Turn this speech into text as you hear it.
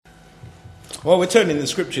Well, we're turning the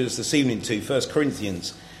scriptures this evening to 1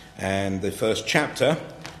 Corinthians and the first chapter,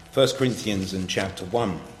 1 Corinthians and chapter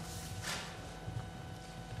 1.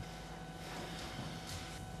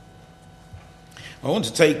 I want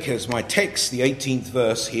to take as my text the 18th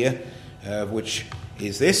verse here, which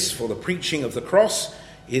is this: "For the preaching of the cross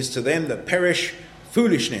is to them that perish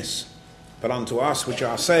foolishness, but unto us which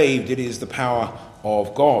are saved it is the power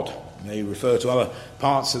of God." I may refer to other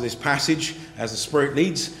parts of this passage as the Spirit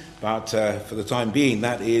leads, but for the time being,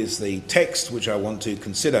 that is the text which I want to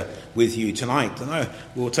consider with you tonight. And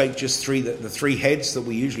we'll take just the three heads that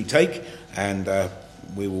we usually take, and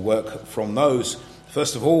we will work from those.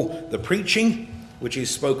 First of all, the preaching, which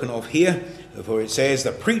is spoken of here, for it says,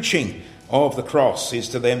 "The preaching of the cross is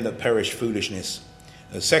to them that perish foolishness."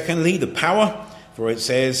 Secondly, the power, for it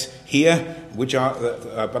says here,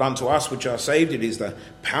 but unto us which are saved, it is the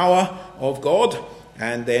power of God.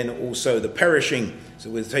 And then also the perishing. So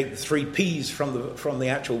we'll take the three P's from the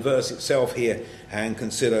actual verse itself here and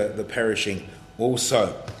consider the perishing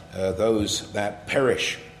also, those that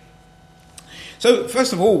perish. So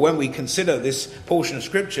first of all, when we consider this portion of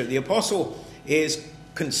Scripture, the apostle is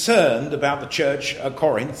concerned about the church at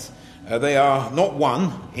Corinth. They are not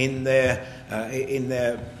one in their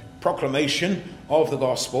proclamation of the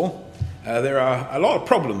gospel. There are a lot of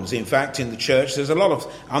problems, in fact, in the church. There's a lot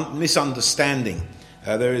of misunderstanding.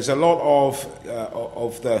 There is a lot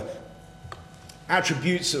of the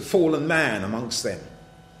attributes of fallen man amongst them.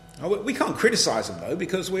 We can't criticize them, though,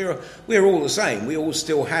 because we're all the same. We all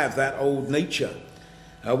still have that old nature.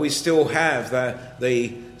 We still have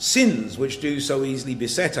the sins which do so easily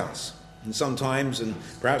beset us. And sometimes, and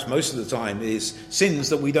perhaps most of the time, is sins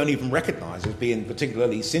that we don't even recognize as being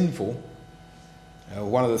particularly sinful.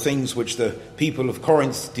 One of the things which the people of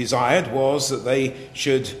Corinth desired was that they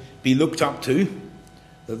should be looked up to,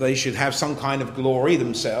 that they should have some kind of glory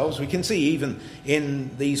themselves. We can see even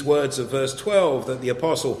in these words of verse 12 that the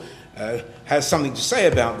apostle has something to say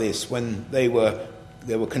about this when there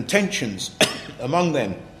were contentions among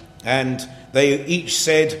them, and they each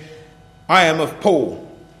said, "I am of Paul."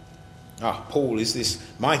 Paul is this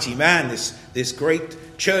mighty man, this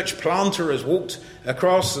great church planter, has walked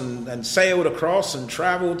across and sailed across and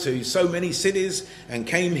travelled to so many cities and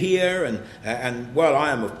came here and well,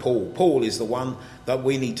 I am of Paul. Paul is the one that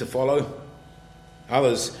we need to follow.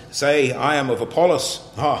 Others say, "I am of Apollos."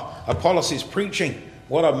 Apollos is preaching.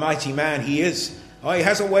 What a mighty man he is. He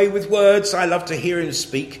has a way with words. I love to hear him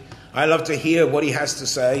speak. I love to hear what he has to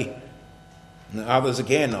say. And others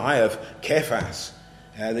again, "I have Cephas."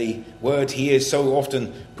 The word here is so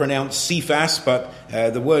often pronounced Cephas, but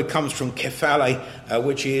the word comes from kephale,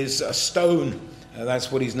 which is a stone.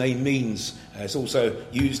 That's what his name means. It's also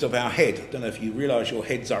used of our head. I don't know if you realise your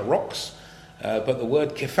heads are rocks, but the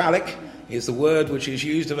word kephalic is the word which is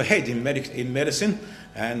used of a head in medicine,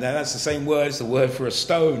 and that's the same word as the word for a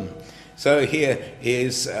stone. So here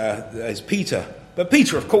is Peter. But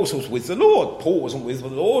Peter, of course, was with the Lord. Paul wasn't with the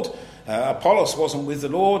Lord. Apollos wasn't with the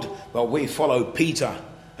Lord. Well, we follow Peter.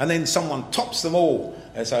 And then someone tops them all.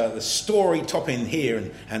 There's the story topping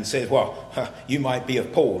here and says, well, you might be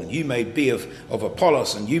of Paul, and you may be of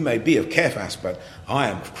Apollos, and you may be of Cephas, but I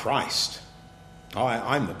am of Christ.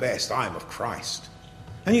 I'm the best. I am of Christ.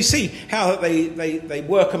 And you see how they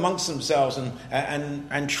work amongst themselves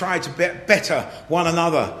and try to better one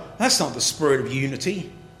another. That's not the spirit of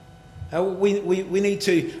unity. We need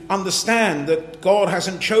to understand that God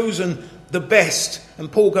hasn't chosen the best, and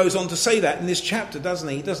Paul goes on to say that in this chapter, doesn't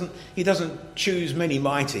he? He doesn't choose many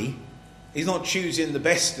mighty. He's not choosing the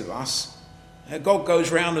best of us. God goes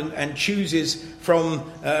round and chooses from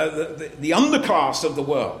the underclass of the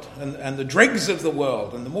world and the dregs of the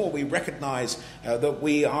world. And the more we recognise that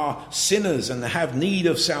we are sinners and have need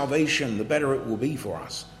of salvation, the better it will be for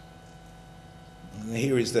us. And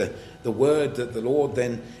here is the word that the Lord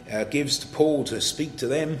then gives to Paul to speak to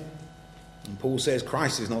them. And Paul says,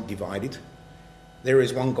 Christ is not divided. There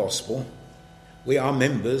is one gospel. We are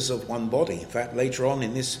members of one body. In fact, later on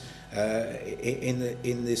in this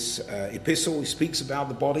epistle, he speaks about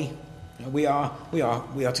the body. We are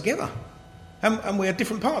together, and we are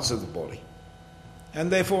different parts of the body. And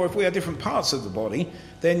therefore, if we are different parts of the body,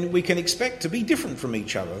 then we can expect to be different from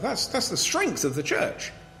each other. That's the strength of the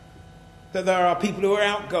church. That there are people who are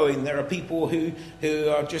outgoing. There are people who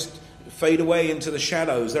are just fade away into the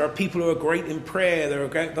shadows. There are people who are great in prayer. There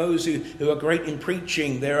are those who are great in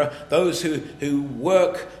preaching. There are those who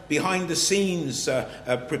work behind the scenes,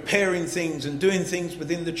 preparing things and doing things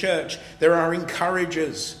within the church. There are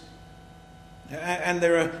encouragers. And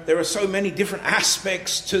there are so many different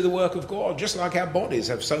aspects to the work of God, just like our bodies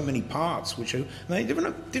have so many parts which have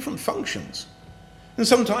different functions. And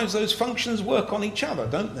sometimes those functions work on each other,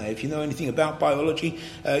 don't they? If you know anything about biology,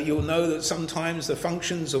 you'll know that sometimes the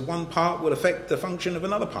functions of one part will affect the function of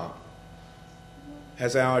another part.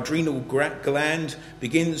 As our adrenal gland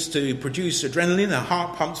begins to produce adrenaline, our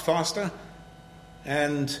heart pumps faster,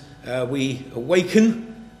 and we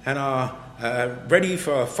awaken and are ready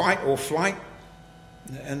for fight or flight,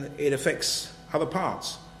 and it affects other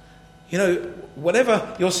parts. You know,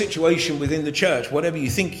 whatever your situation within the church, whatever you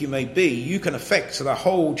think you may be, you can affect the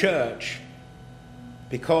whole church,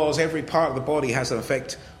 because every part of the body has an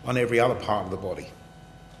effect on every other part of the body.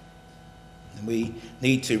 And we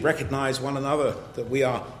need to recognize one another, that we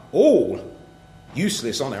are all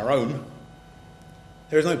useless on our own.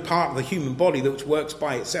 There is no part of the human body that works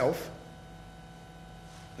by itself.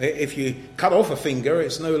 If you cut off a finger,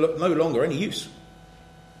 it's no longer any use.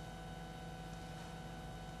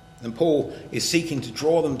 And Paul is seeking to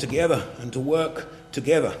draw them together and to work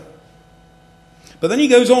together. But then he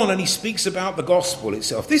goes on and he speaks about the gospel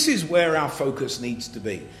itself. This is where our focus needs to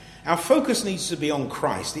be. Our focus needs to be on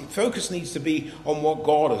Christ. The focus needs to be on what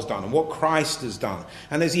God has done and what Christ has done.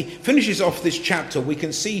 And as he finishes off this chapter, we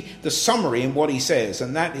can see the summary in what he says,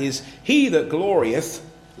 and that is, he that glorieth,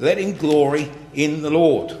 let him glory in the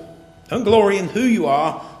Lord. Don't glory in who you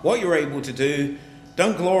are, what you're able to do.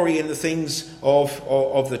 Don't glory in the things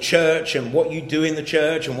of the church and what you do in the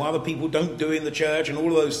church and what other people don't do in the church and all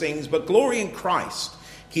of those things, but glory in Christ.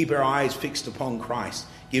 Keep our eyes fixed upon Christ.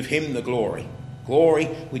 Give him the glory. Glory,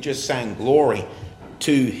 we just sang glory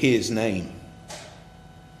to his name.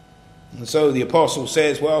 And so the apostle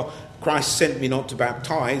says, well, Christ sent me not to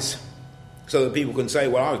baptize, so that people can say,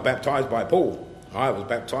 well, I was baptized by Paul. I was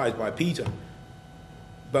baptized by Peter.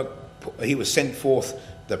 But he was sent forth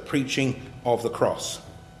the preaching of the cross.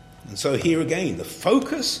 And so here again, the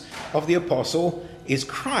focus of the apostle is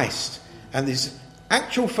Christ. And this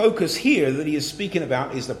actual focus here that he is speaking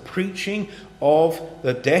about is the preaching of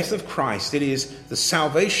the death of Christ. It is the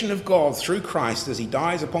salvation of God through Christ as he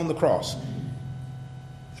dies upon the cross.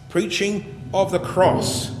 The preaching of the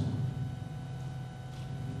cross.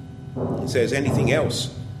 It says anything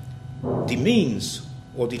else demeans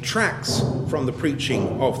or detracts from the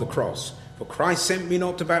preaching of the cross. For Christ sent me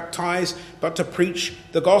not to baptize, but to preach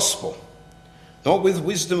the gospel, not with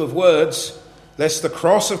wisdom of words, lest the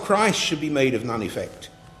cross of Christ should be made of none effect.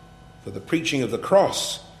 For the preaching of the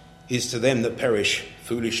cross is to them that perish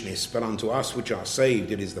foolishness, but unto us which are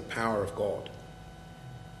saved it is the power of God.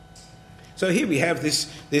 So here we have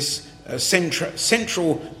this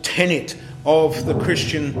central tenet of the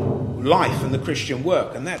Christian life and the Christian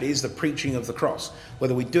work, and that is the preaching of the cross.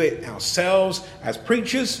 Whether we do it ourselves as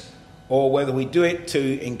preachers, or whether we do it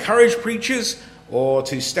to encourage preachers, or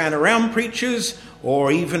to stand around preachers,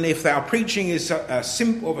 or even if our preaching is of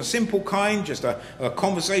a simple kind, just a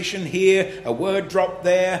conversation here, a word drop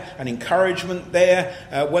there, an encouragement there,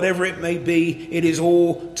 whatever it may be, it is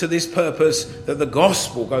all to this purpose, that the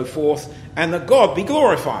gospel go forth and that God be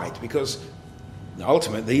glorified, because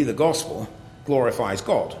ultimately the gospel glorifies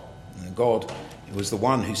God. And God was the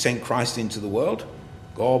one who sent Christ into the world.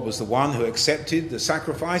 God was the one who accepted the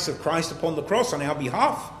sacrifice of Christ upon the cross on our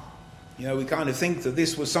behalf. You know, we kind of think that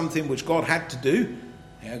this was something which God had to do.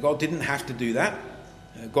 God didn't have to do that.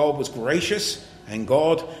 God was gracious, and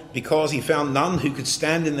God, because he found none who could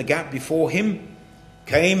stand in the gap before him,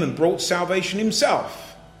 came and brought salvation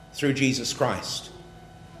himself through Jesus Christ.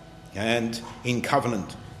 And in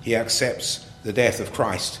covenant, he accepts the death of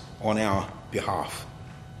Christ on our behalf.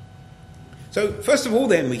 So first of all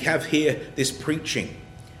then, we have here this preaching.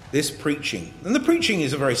 And the preaching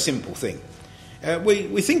is a very simple thing.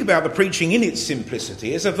 We think about the preaching in its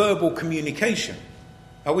simplicity as a verbal communication.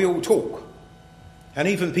 We all talk. And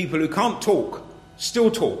even people who can't talk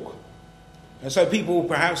still talk. And so people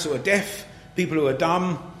perhaps who are deaf, people who are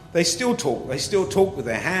dumb, they still talk. They still talk with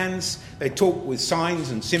their hands. They talk with signs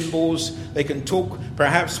and symbols. They can talk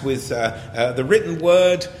perhaps with the written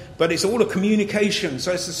word. But it's all a communication.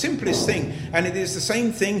 So it's the simplest thing. And it is the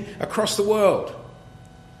same thing across the world.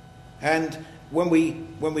 And when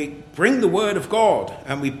we bring the word of God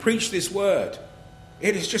and we preach this word,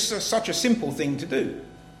 it is just such a simple thing to do.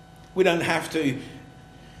 We don't have to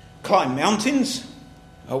climb mountains.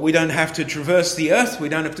 We don't have to traverse the earth. We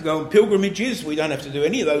don't have to go on pilgrimages. We don't have to do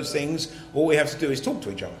any of those things. All we have to do is talk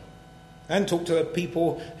to each other and talk to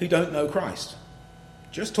people who don't know Christ.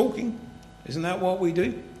 Just talking. Isn't that what we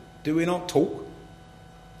do? Do we not talk?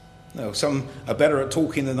 No, some are better at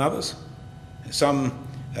talking than others. Some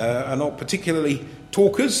are not particularly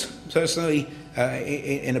talkers, certainly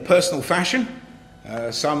in a personal fashion.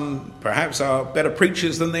 Some perhaps are better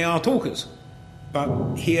preachers than they are talkers.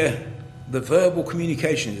 But here The verbal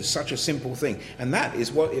communication is such a simple thing. And that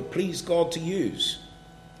is what it pleased God to use.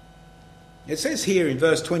 It says here in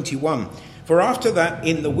verse 21, "For after that,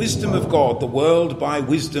 in the wisdom of God, the world by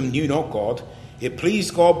wisdom knew not God. It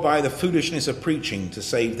pleased God by the foolishness of preaching to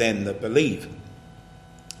save them that believe."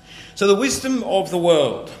 So the wisdom of the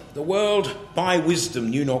world by wisdom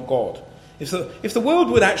knew not God. If the world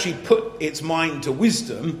would actually put its mind to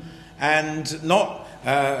wisdom and not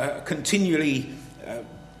continually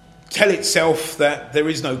tell itself that there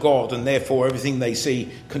is no God and therefore everything they see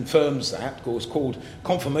confirms that, of course, called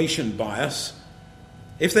confirmation bias,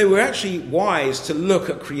 if they were actually wise to look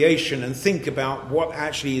at creation and think about what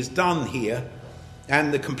actually is done here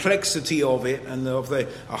and the complexity of it and of the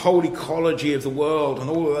whole ecology of the world and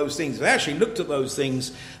all of those things, if they actually looked at those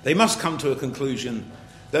things, they must come to a conclusion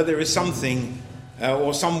that there is something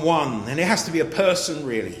or someone, and it has to be a person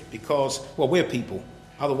really, because, well, we're people.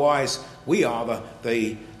 Otherwise, we are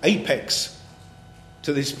the apex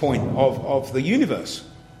to this point of the universe.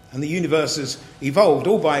 And the universe has evolved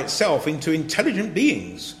all by itself into intelligent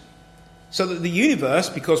beings. So that the universe,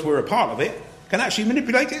 because we're a part of it, can actually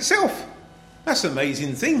manipulate itself. That's an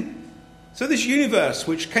amazing thing. So this universe,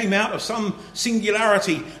 which came out of some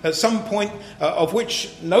singularity at some point of which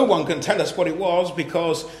no one can tell us what it was,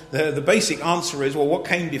 because the basic answer is, well, what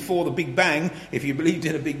came before the Big Bang, if you believed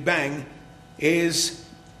in a Big Bang, is,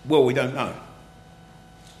 well, we don't know.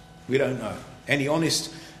 We don't know. Any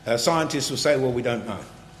honest scientist will say, well, we don't know.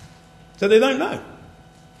 So they don't know.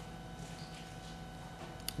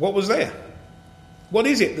 What was there? What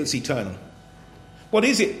is it that's eternal? What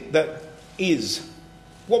is it that is?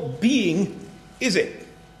 What being is it?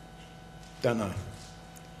 Don't know.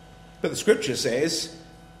 But the scripture says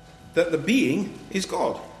that the being is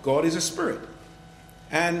God. God is a spirit.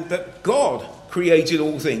 And that God created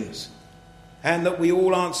all things. And that we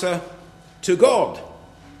all answer to God.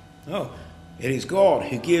 Oh, it is God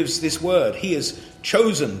who gives this word. He is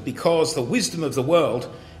chosen because the wisdom of the world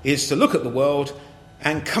is to look at the world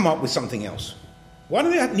and come up with something else. Why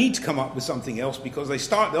do they need to come up with something else? Because they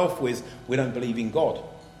started off with, we don't believe in God.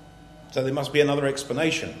 So there must be another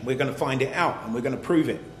explanation. We're going to find it out and we're going to prove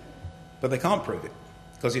it. But they can't prove it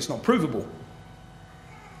because it's not provable.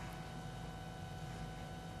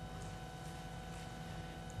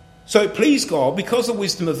 So it pleased God, because the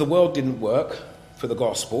wisdom of the world didn't work for the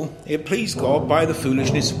gospel, it pleased God by the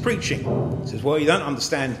foolishness of preaching. He says, well, you don't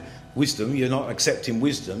understand wisdom, you're not accepting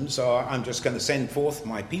wisdom, so I'm just going to send forth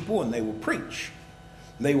my people and they will preach.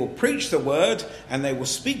 They will preach the word and they will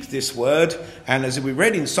speak this word. And as we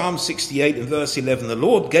read in Psalm 68 and verse 11, the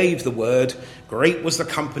Lord gave the word, great was the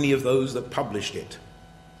company of those that published it.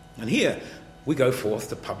 And here we go forth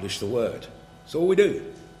to publish the word. That's all we do.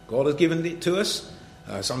 God has given it to us.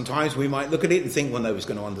 Sometimes we might look at it and think, well, nobody's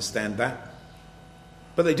going to understand that.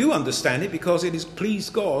 But they do understand it because it has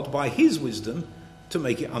pleased God by his wisdom to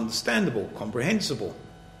make it understandable, comprehensible,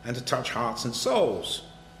 and to touch hearts and souls.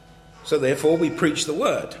 So therefore we preach the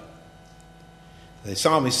word. The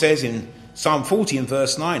psalmist says in Psalm 40 and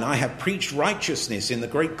verse 9, I have preached righteousness in the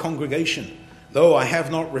great congregation, though I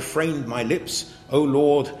have not refrained my lips, O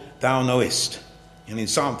Lord, thou knowest. And in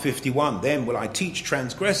Psalm 51, then will I teach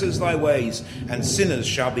transgressors thy ways, and sinners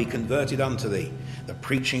shall be converted unto thee. The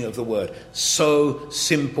preaching of the word. So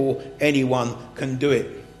simple, anyone can do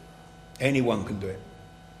it. Anyone can do it.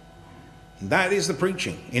 And that is the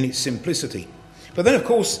preaching in its simplicity. But then, of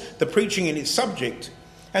course, the preaching in its subject,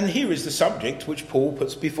 and here is the subject which Paul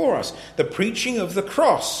puts before us. The preaching of the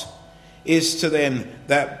cross is to them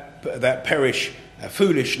that perish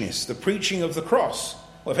foolishness. The preaching of the cross.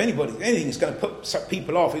 Well, if anything is going to put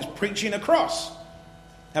people off, is preaching a cross.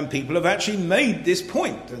 And people have actually made this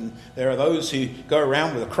point. And there are those who go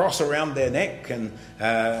around with a cross around their neck and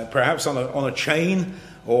perhaps on a chain,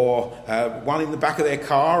 or one in the back of their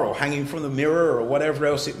car, or hanging from the mirror, or whatever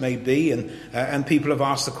else it may be. And people have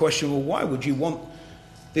asked the question, well, why would you want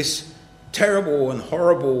this terrible and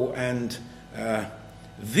horrible and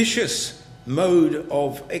vicious mode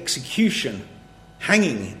of execution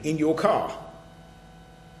hanging in your car?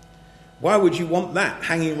 Why would you want that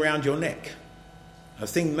hanging around your neck? A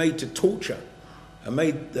thing made to torture,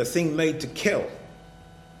 a thing made to kill.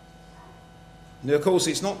 And of course,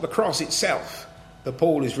 it's not the cross itself that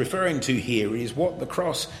Paul is referring to here. It is what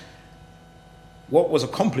was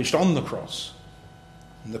accomplished on the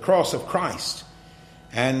cross of Christ.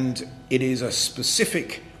 And it is a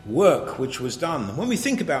specific work which was done. And when we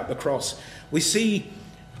think about the cross, we see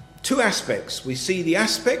two aspects. We see the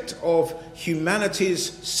aspect of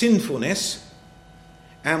humanity's sinfulness,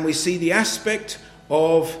 and we see the aspect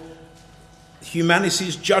of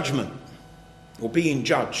humanity's judgment, or being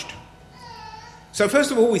judged. So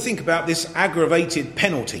first of all, we think about this aggravated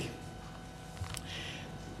penalty.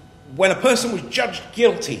 When a person was judged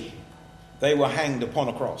guilty, they were hanged upon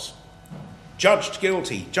a cross. Judged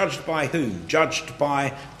guilty. Judged by whom? Judged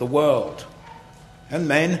by the world. And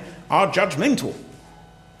men are judgmental.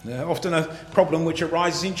 Often a problem which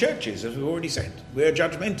arises in churches, as we've already said. We're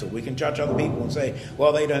judgmental. We can judge other people and say,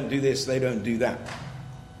 well, they don't do this, they don't do that.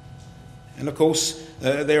 And of course,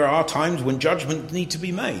 there are times when judgments need to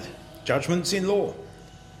be made. Judgments in law.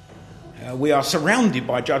 We are surrounded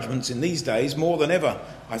by judgments in these days more than ever,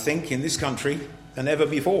 I think, in this country than ever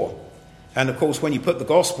before. And of course, when you put the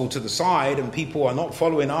gospel to the side and people are not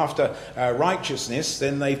following after righteousness,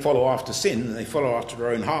 then they follow after sin and they follow after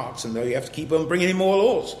their own hearts, and they have to keep on bringing in more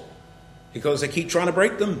laws because they keep trying to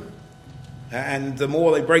break them. And the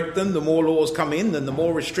more they break them, the more laws come in and the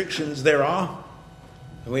more restrictions there are.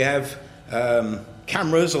 And we have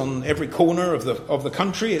cameras on every corner of the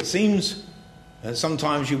country, it seems. And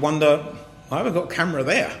sometimes you wonder, I haven't got a camera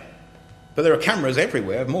there. But there are cameras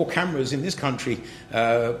everywhere, more cameras in this country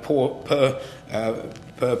per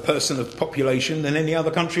person of population than any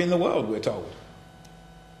other country in the world, we're told.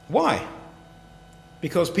 Why?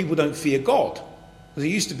 Because people don't fear God. It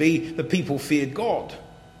used to be that people feared God.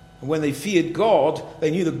 And when they feared God, they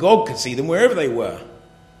knew that God could see them wherever they were.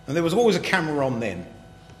 And there was always a camera on them.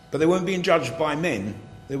 But they weren't being judged by men.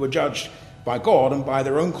 They were judged by God and by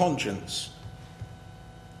their own conscience.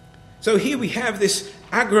 So here we have this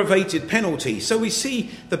aggravated penalty. So we see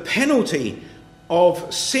the penalty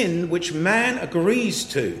of sin which man agrees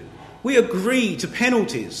to. We agree to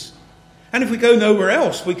penalties. And if we go nowhere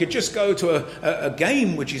else, we could just go to a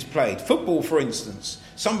game which is played. Football, for instance.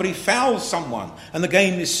 Somebody fouls someone and the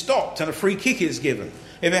game is stopped and a free kick is given.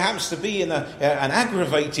 If it happens to be in an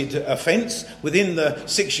aggravated offence within the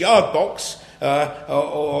 6-yard box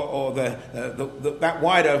or that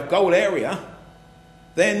wider goal area,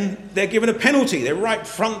 then they're given a penalty. They're right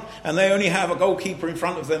front and they only have a goalkeeper in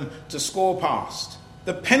front of them to score past.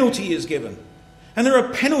 The penalty is given. And there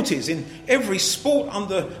are penalties in every sport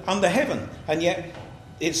under heaven. And yet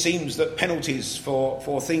it seems that penalties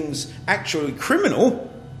for things actually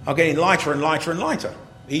criminal are getting lighter and lighter and lighter.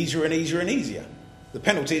 Easier and easier and easier. The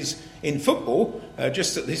penalties in football,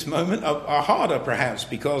 just at this moment, are harder perhaps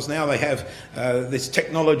because now they have this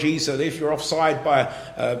technology so that if you're offside by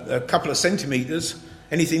a couple of centimetres,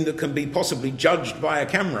 anything that can be possibly judged by a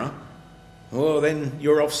camera, well, then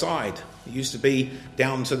you're offside. It used to be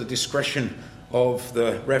down to the discretion of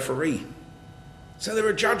the referee. So there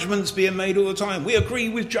are judgments being made all the time. We agree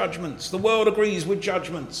with judgments. The world agrees with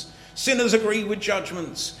judgments. Sinners agree with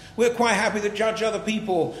judgments. We're quite happy to judge other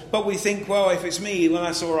people, but we think, well, if it's me, well,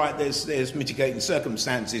 that's all right. There's mitigating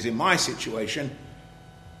circumstances in my situation.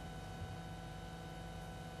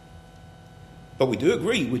 But we do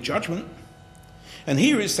agree with judgment. And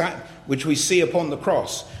here is that which we see upon the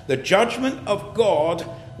cross. The judgment of God,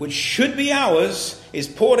 which should be ours, is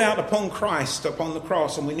poured out upon Christ upon the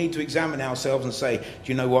cross. And we need to examine ourselves and say, do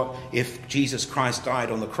you know what? If Jesus Christ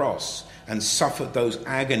died on the cross and suffered those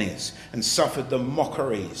agonies and suffered the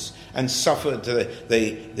mockeries and suffered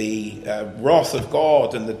the wrath of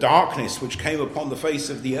God and the darkness which came upon the face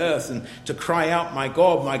of the earth, and to cry out, my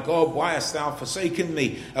God, why hast thou forsaken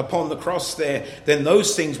me upon the cross there, then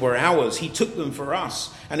those things were ours. He took them for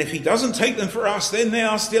us. And if he doesn't take them for us, then they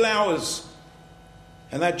are still ours.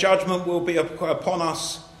 And that judgment will be upon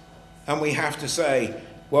us. And we have to say,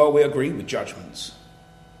 well, we agree with judgments.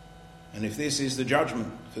 And if this is the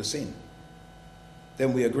judgment for sin,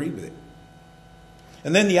 then we agree with it.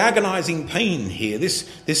 And then the agonizing pain here, this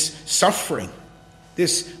suffering,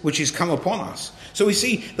 this which has come upon us. So we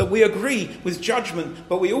see that we agree with judgment,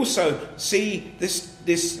 but we also see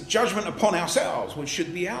this judgment upon ourselves, which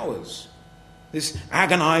should be ours. This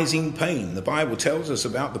agonizing pain. The Bible tells us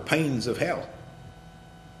about the pains of hell.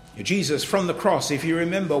 Jesus, from the cross, if you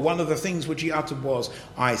remember, one of the things which he uttered was,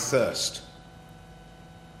 I thirst.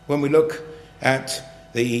 When we look at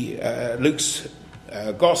Luke's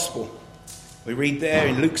Gospel, we read there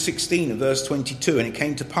in Luke 16 and verse 22, and it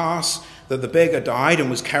came to pass that the beggar died and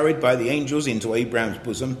was carried by the angels into Abraham's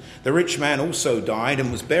bosom. The rich man also died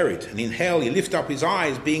and was buried. And in hell he lift up his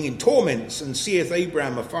eyes, being in torments, and seeth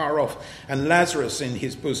Abraham afar off, and Lazarus in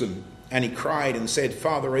his bosom. And he cried and said,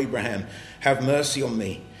 Father Abraham, have mercy on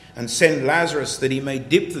me, and send Lazarus that he may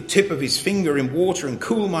dip the tip of his finger in water and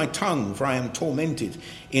cool my tongue, for I am tormented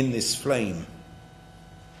in this flame.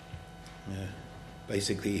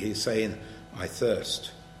 Basically, he's saying, I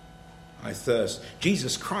thirst. I thirst.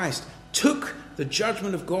 Jesus Christ took the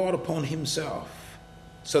judgment of God upon himself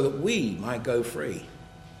so that we might go free.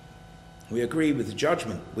 We agree with the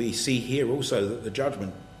judgment. We see here also that the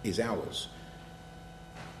judgment is ours.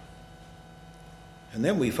 And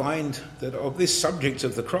then we find that of this subject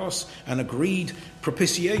of the cross, an agreed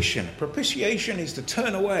propitiation. Propitiation is to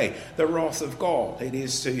turn away the wrath of God. It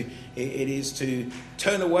is to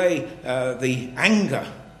turn away the anger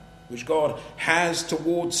which God has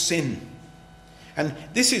towards sin. And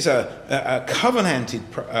this is a covenanted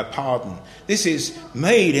pardon. This is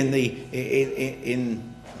made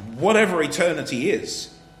in whatever eternity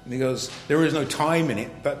is, because there is no time in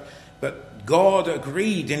it. But God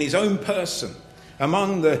agreed in his own person,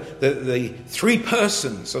 among the three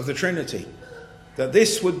persons of the Trinity, that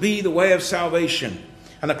this would be the way of salvation.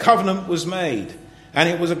 And a covenant was made, and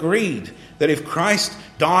it was agreed that if Christ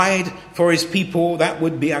died for his people, that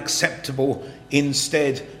would be acceptable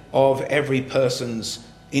instead of every person's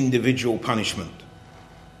individual punishment.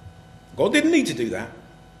 God didn't need to do that.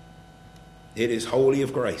 It is wholly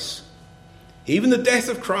of grace. Even the death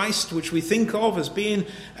of Christ, which we think of as being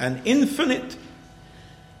an infinite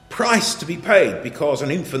price to be paid because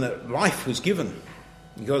an infinite life was given,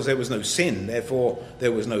 because there was no sin, therefore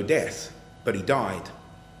there was no death, but he died.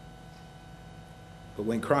 But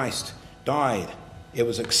when Christ died, it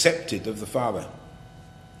was accepted of the Father.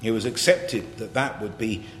 It was accepted that that would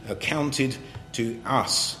be accounted to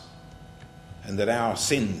us, and that our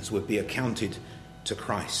sins would be accounted to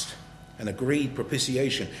Christ. An agreed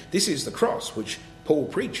propitiation. This is the cross which Paul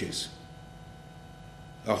preaches.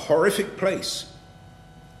 A horrific place.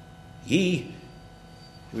 Ye,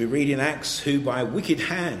 we read in Acts, who by wicked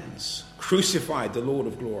hands crucified the Lord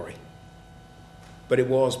of glory. But it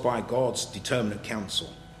was by God's determinate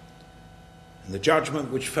counsel. And the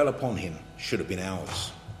judgment which fell upon him should have been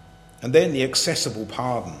ours. And then the accessible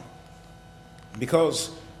pardon.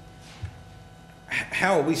 Because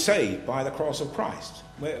how are we saved? By the cross of Christ.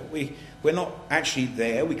 We're not actually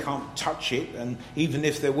there, we can't touch it, and even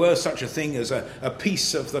if there were such a thing as a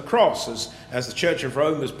piece of the cross, as the Church of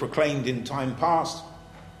Rome has proclaimed in time past,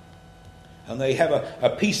 and they have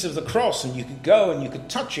a piece of the cross, and you could go and you could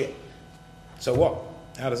touch it. So what?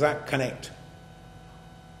 How does that connect?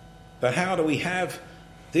 But how do we have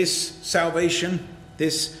this salvation,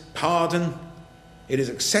 this pardon? It is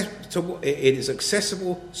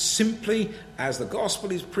accessible simply as the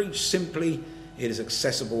gospel is preached simply. It is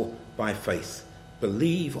accessible by faith.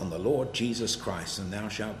 Believe on the Lord Jesus Christ and thou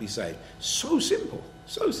shalt be saved. So simple,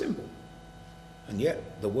 so simple. And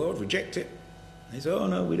yet the world reject it. They say, oh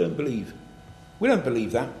no, we don't believe. We don't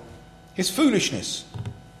believe that. It's foolishness.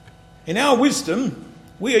 In our wisdom,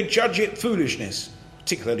 we judge it foolishness,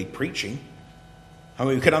 particularly preaching. I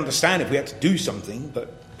mean, we could understand if we had to do something, but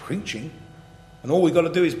preaching, and all we've got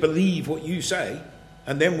to do is believe what you say,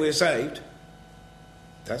 and then we're saved.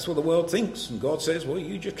 That's what the world thinks. And God says, well,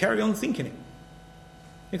 you just carry on thinking it.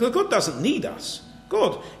 Because God doesn't need us.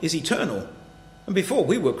 God is eternal. And before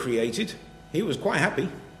we were created, he was quite happy.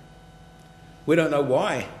 We don't know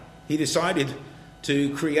why he decided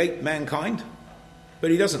to create mankind,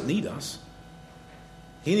 but he doesn't need us.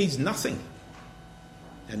 He needs nothing.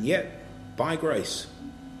 And yet, by grace,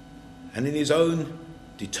 and in his own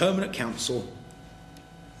determinate counsel,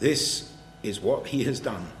 this is what he has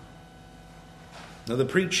done. Now, the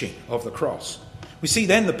preaching of the cross. We see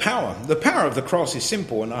then the power. The power of the cross is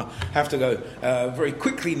simple, and I have to go very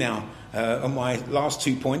quickly now on my last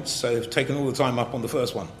 2 points, so I've taken all the time up on the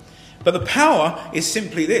first one. But the power is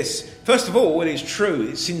simply this. First of all, it is true.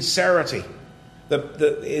 It's sincerity.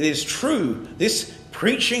 It is true. This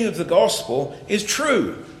preaching of the gospel is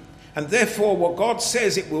true. And therefore, what God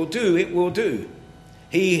says it will do, it will do.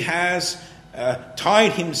 He has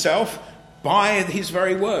tied himself by his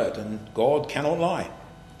very word, and God cannot lie.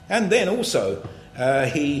 And then also,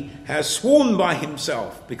 he has sworn by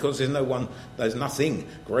himself, because there's nothing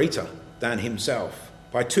greater than himself,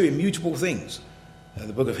 by two immutable things.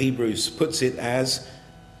 The book of Hebrews puts it as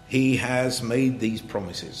he has made these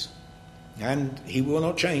promises, and he will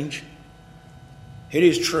not change. It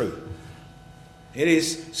is true. It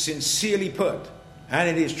is sincerely put, and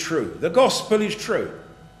it is true. The gospel is true.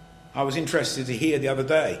 I was interested to hear the other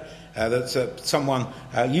day that someone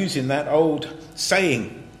using that old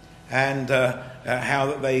saying, and how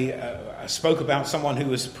that they spoke about someone who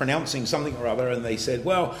was pronouncing something or other, and they said,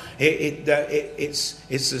 well, it's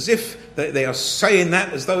as if they are saying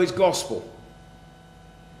that as though it's gospel.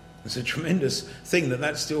 It's a tremendous thing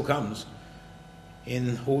that still comes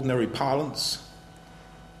in ordinary parlance.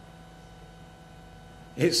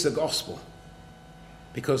 It's the gospel,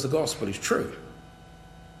 because the gospel is true.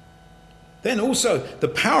 Then also, the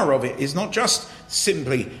power of it is not just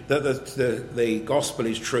simply that the gospel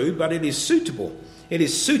is true, but it is suitable. It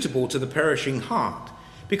is suitable to the perishing heart,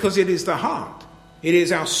 because it is the heart. It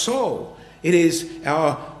is our soul. It is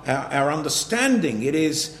our understanding. It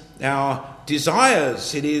is our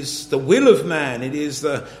desires, it is the will of man, it is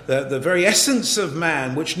the very essence of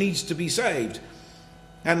man which needs to be saved.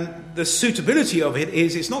 And the suitability of it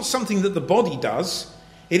is, it's not something that the body does,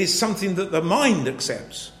 it is something that the mind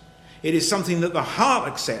accepts. It is something that the heart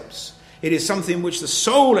accepts. It is something which the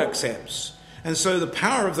soul accepts. And so the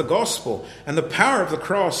power of the gospel and the power of the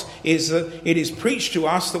cross is that it is preached to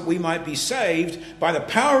us that we might be saved by the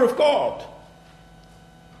power of God.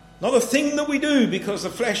 Not a thing that we do, because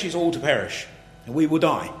the flesh is all to perish and we will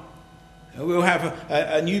die. And we will have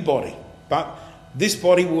a new body, but this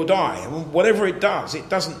body will die. And whatever it does, it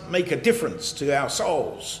doesn't make a difference to our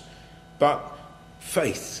souls. But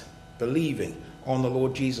faith, believing on the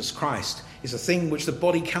Lord Jesus Christ, is a thing which the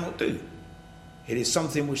body cannot do. It is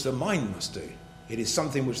something which the mind must do. It is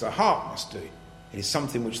something which the heart must do. It is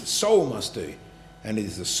something which the soul must do. And it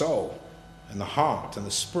is the soul and the heart and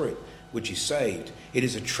the spirit which is saved. It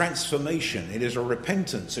is a transformation. It is a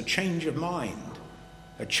repentance, a change of mind,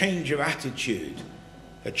 a change of attitude,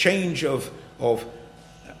 a change of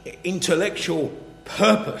intellectual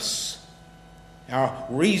purpose, our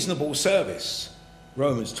reasonable service.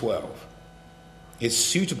 Romans 12. It's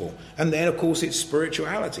suitable. And then, of course, it's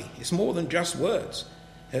spirituality. It's more than just words.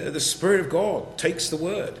 The Spirit of God takes the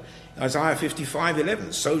word. Isaiah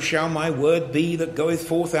 55:11, so shall my word be that goeth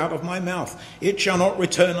forth out of my mouth. It shall not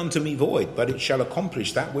return unto me void, but it shall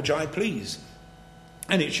accomplish that which I please.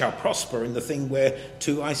 And it shall prosper in the thing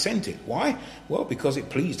whereto I sent it. Why? Well, because it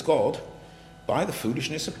pleased God by the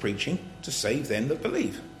foolishness of preaching to save them that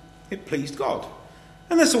believe. It pleased God.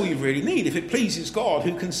 And that's all you really need. If it pleases God,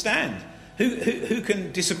 who can stand? Who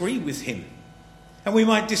can disagree with him? And we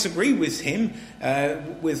might disagree with him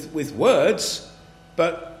with words,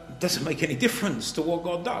 but it doesn't make any difference to what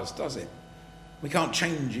God does it? We can't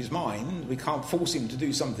change his mind. We can't force him to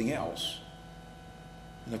do something else.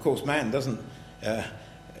 And of course, man doesn't,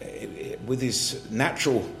 with his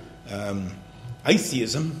natural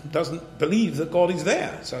atheism, doesn't believe that God is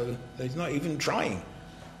there. So he's not even trying.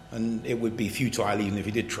 And it would be futile even if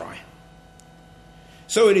he did try.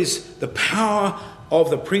 So it is the power of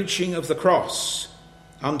the preaching of the cross.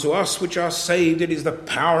 Unto us which are saved, it is the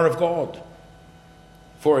power of God.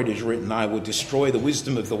 For it is written, I will destroy the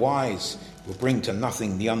wisdom of the wise, will bring to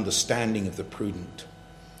nothing the understanding of the prudent.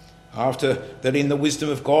 After that in the wisdom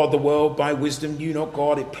of God, the world by wisdom knew not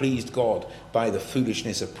God, it pleased God by the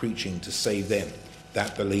foolishness of preaching to save them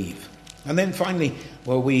that believe. And then finally,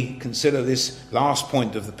 we consider this last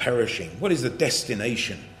point of the perishing. What is the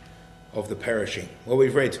destination of the perishing? Well,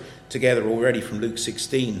 we've read together already from Luke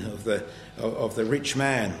 16 of the rich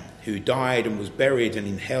man who died and was buried and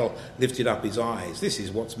in hell lifted up his eyes. This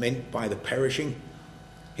is what's meant by the perishing.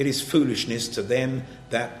 It is foolishness to them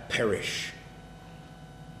that perish.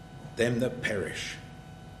 Them that perish.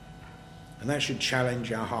 And that should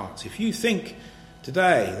challenge our hearts. If you think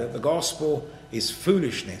today that the gospel is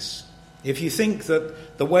foolishness, if you think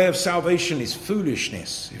that the way of salvation is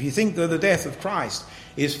foolishness, if you think that the death of Christ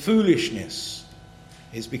is foolishness,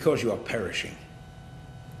 it's because you are perishing.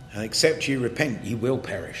 And except you repent, you will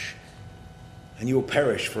perish. And you will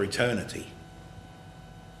perish for eternity.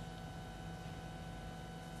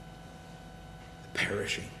 The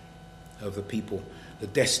perishing of the people, the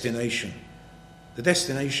destination. The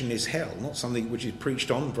destination is hell, not something which is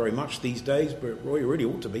preached on very much these days, but it really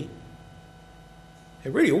ought to be.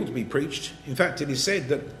 It really ought to be preached. In fact, it is said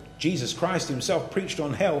that Jesus Christ himself preached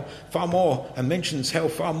on hell far more and mentions hell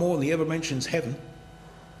far more than he ever mentions heaven.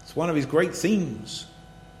 It's one of his great themes.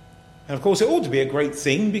 And of course it ought to be a great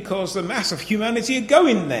theme because the mass of humanity are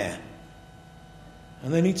going there.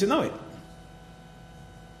 And they need to know it.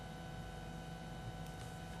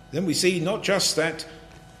 Then we see not just that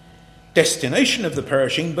destination of the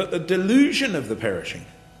perishing, but the delusion of the perishing.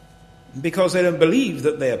 Because they don't believe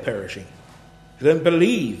that they are perishing. They don't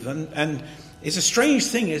believe. And it's a strange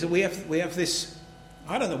thing is that we have this,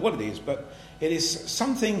 I don't know what it is, but it is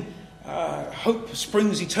something, hope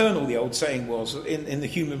springs eternal, the old saying was, in the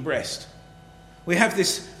human breast. We have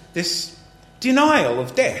this denial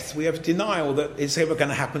of death. We have denial that it's ever going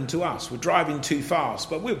to happen to us. We're driving too fast,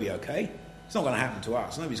 but we'll be okay. It's not going to happen to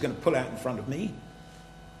us. Nobody's going to pull out in front of me.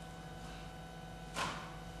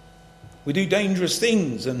 We do dangerous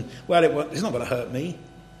things and, it's not going to hurt me.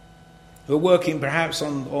 We're working perhaps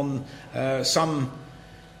on some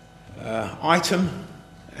item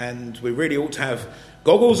and we really ought to have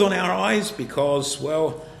goggles on our eyes because,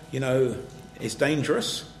 it's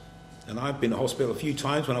dangerous. And I've been to hospital a few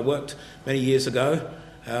times when I worked many years ago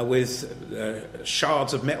with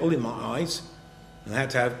shards of metal in my eyes. And I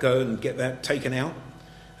had to go and get that taken out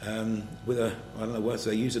with I don't know what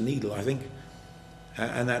they use, a needle, I think.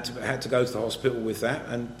 and had to go to the hospital with that,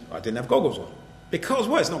 and I didn't have goggles on. Because,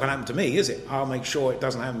 well, it's not going to happen to me, is it? I'll make sure it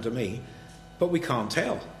doesn't happen to me. But we can't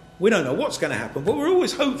tell. We don't know what's going to happen, but we're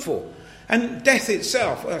always hopeful. And death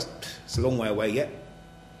itself, well, it's a long way away yet.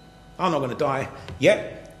 I'm not going to die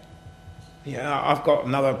yet. Yeah, I've got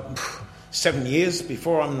another 7 years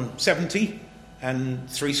before I'm 70, and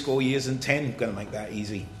 70 years and 10. I'm going to make that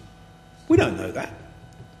easy. We don't know that.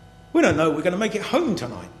 We don't know we're going to make it home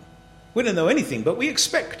tonight. We don't know anything, but we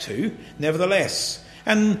expect to, nevertheless.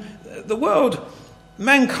 And the world,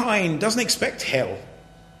 mankind, doesn't expect hell.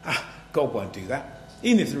 God won't do that.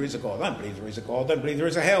 Even if there is a God. I don't believe there is a God. I don't believe there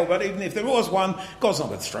is a hell. But even if there was one, God's not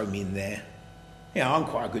going to throw me in there. I'm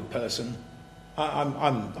quite a good person.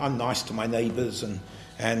 I'm nice to my neighbours, and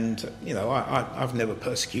I've never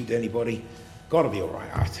persecuted anybody. God will be all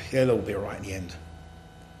right. They'll all be all right in the end.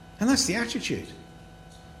 And that's the attitude.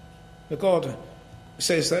 But God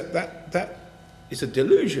says that is a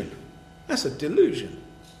delusion. That's a delusion.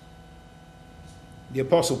 The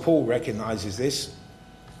Apostle Paul recognises this.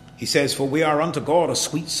 He says, "For we are unto God a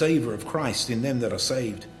sweet savour of Christ in them that are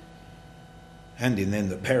saved, and in them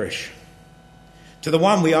that perish. To the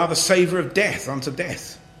one we are the savour of death unto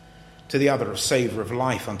death, to the other a savour of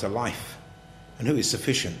life unto life. And who is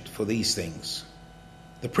sufficient for these things?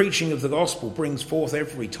 The preaching of the gospel brings forth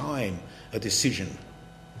every time a decision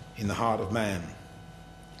in the heart of man.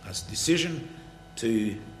 A decision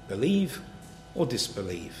to believe or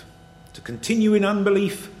disbelieve, to continue in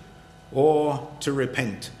unbelief or to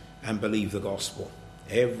repent and believe the gospel.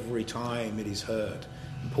 Every time it is heard."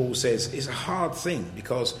 And Paul says it's a hard thing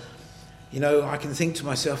because, I can think to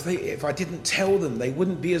myself, if I didn't tell them, they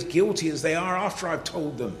wouldn't be as guilty as they are after I've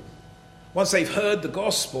told them. Once they've heard the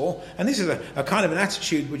gospel, and this is a kind of an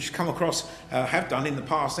attitude which come across, have done in the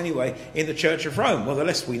past anyway, in the Church of Rome. Well, the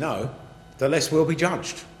less we know, the less we'll be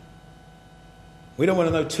judged. We don't want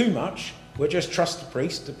to know too much. We'll just trust the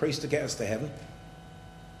priest to get us to heaven.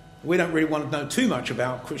 We don't really want to know too much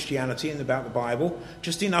about Christianity and about the Bible,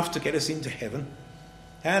 just enough to get us into heaven.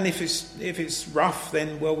 And if it's rough,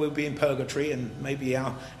 then, we'll be in purgatory, and maybe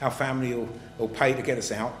our family will pay to get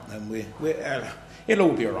us out, and it'll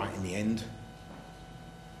all be all right in the end.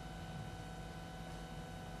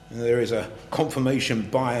 And there is a confirmation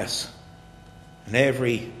bias, and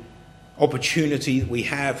every opportunity that we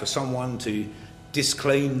have for someone to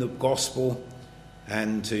disclaim the gospel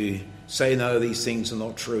and to say, no, these things are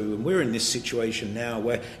not true. And we're in this situation now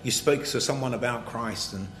where you speak to someone about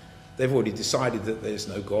Christ and they've already decided that there's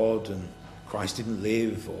no God and Christ didn't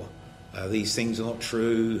live, or these things are not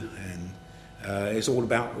true, and it's all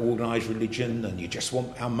about organised religion, and you just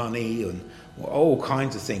want our money, and all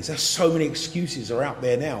kinds of things. There's so many excuses are out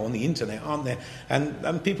there now on the internet, aren't there?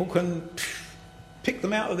 And people can pick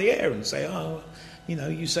them out of the air and say,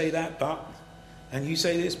 you say that, but, and you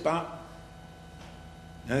say this, but.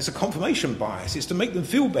 And it's a confirmation bias. It's to make them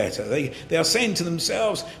feel better. They are saying to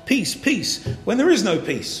themselves, peace, peace, when there is no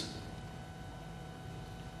peace.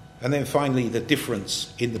 And then finally, the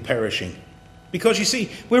difference in the perishing. Because you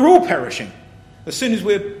see, we're all perishing. As soon as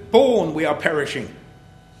we're born, we are perishing.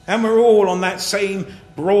 And we're all on that same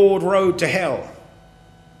broad road to hell.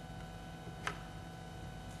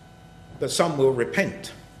 But some will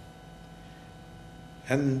repent.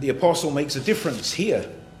 And the apostle makes a difference here.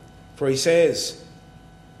 For he says,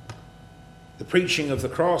 the preaching of the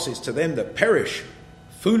cross is to them that perish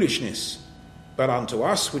foolishness, but unto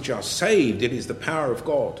us which are saved it is the power of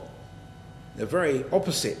God. The very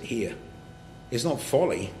opposite here is not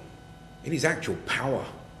folly, it is actual power.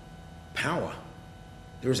 Power.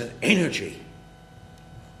 There is an energy.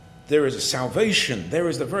 There is a salvation. There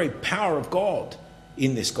is the very power of God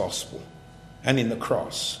in this gospel and in the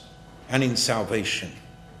cross and in salvation.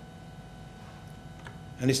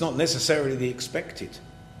 And it's not necessarily the expected.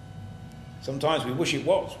 Sometimes we wish it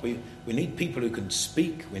was. We need people who can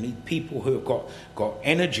speak. We need people who have got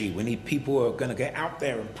energy. We need people who are going to get out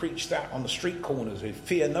there and preach that on the street corners who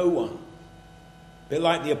fear no one. A bit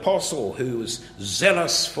like the apostle who was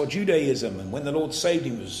zealous for Judaism, and when the Lord saved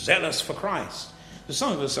him, was zealous for Christ. But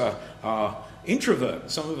some of us are introverts.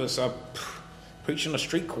 Some of us are preaching on a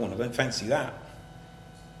street corner. Don't fancy that.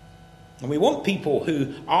 And we want people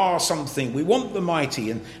who are something. We want the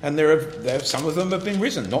mighty. And there some of them have been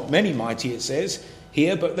risen. Not many mighty, it says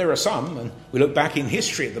here, but there are some. And we look back in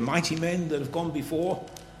history at the mighty men that have gone before.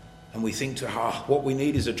 And we think what we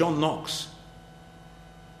need is a John Knox.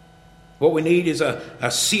 What we need is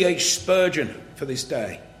a C.H. Spurgeon for this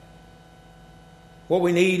day. What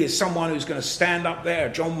we need is someone who's going to stand up there.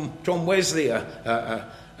 John Wesley,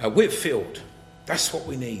 a Whitfield. That's what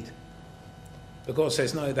we need. But God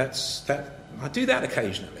says, no, I do that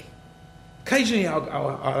occasionally. Occasionally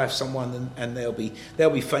I'll have someone and they'll be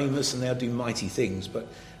famous and they'll do mighty things, but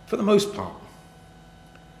for the most part,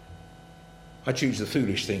 I choose the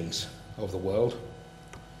foolish things of the world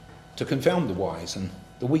to confound the wise, and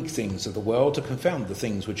the weak things of the world to confound the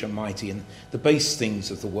things which are mighty, and the base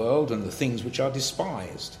things of the world and the things which are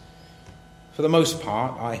despised. For the most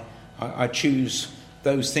part, I choose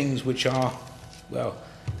those things which are, well,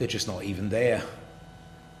 they're just not even there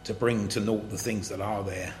to bring to naught the things that are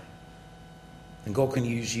there. And God can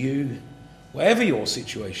use you, whatever your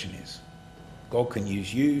situation is. God can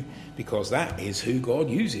use you because that is who God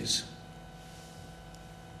uses.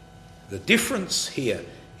 The difference here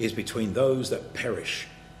is between those that perish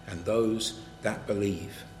and those that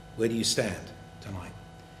believe. Where do you stand tonight?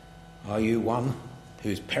 Are you one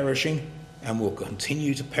who's perishing and will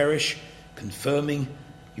continue to perish, confirming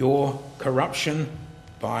your corruption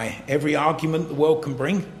by every argument the world can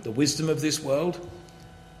bring, the wisdom of this world?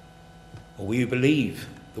 Or will you believe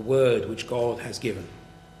the word which God has given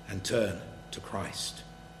and turn to Christ?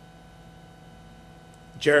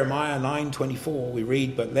 Jeremiah 9:24 we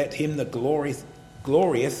read, "But let him that glorieth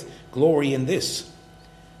glory in this,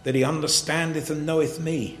 that he understandeth and knoweth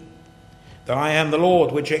me, that I am the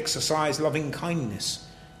Lord which exercise loving kindness,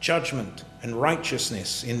 judgment and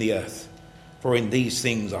righteousness in the earth. For in these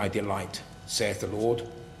things I delight, saith the Lord."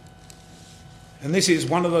 And this is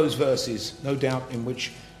one of those verses, no doubt, in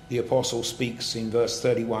which the apostle speaks in verse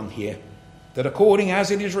 31 here, that according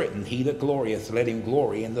as it is written, he that glorieth, let him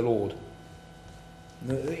glory in the Lord.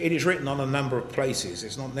 It is written on a number of places.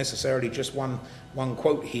 It's not necessarily just one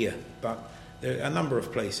quote here, but there are a number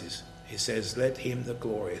of places. It says, let him that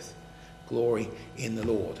glorieth, glory in the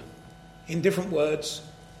Lord. In different words,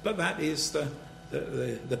 but that is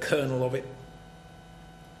the kernel of it.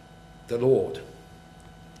 The Lord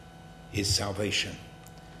is salvation.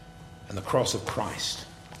 And the cross of Christ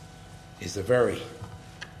is the very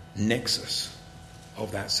nexus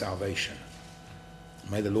of that salvation.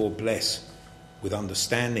 May the Lord bless with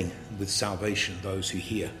understanding and with salvation those who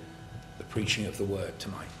hear the preaching of the word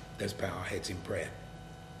tonight. Let's bow our heads in prayer.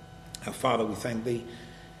 Our Father, we thank thee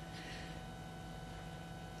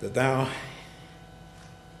that thou,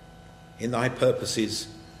 in thy purposes,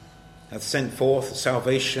 hath sent forth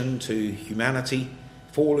salvation to humanity,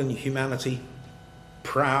 fallen humanity,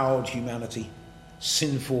 proud humanity,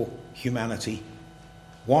 sinful humanity,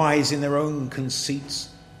 wise in their own conceits.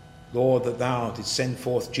 Lord, that thou didst send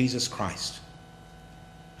forth Jesus Christ.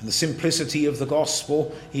 And the simplicity of the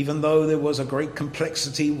gospel, even though there was a great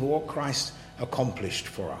complexity of what Christ accomplished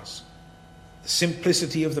for us. The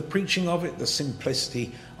simplicity of the preaching of it, the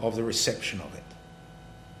simplicity of the reception of it.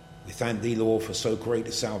 We thank thee, Lord, for so great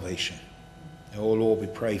a salvation. And, oh Lord, we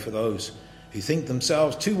pray for those who think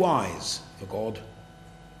themselves too wise for God.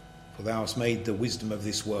 For thou hast made the wisdom of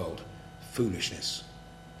this world foolishness.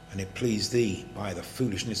 And it pleased thee by the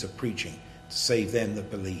foolishness of preaching to save them that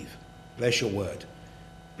believe. Bless your word.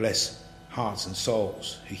 Bless hearts and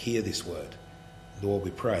souls who hear this word. Lord,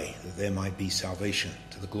 we pray that there might be salvation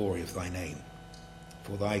to the glory of thy name.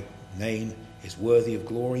 For thy name is worthy of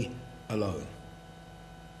glory alone.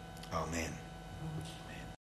 Amen.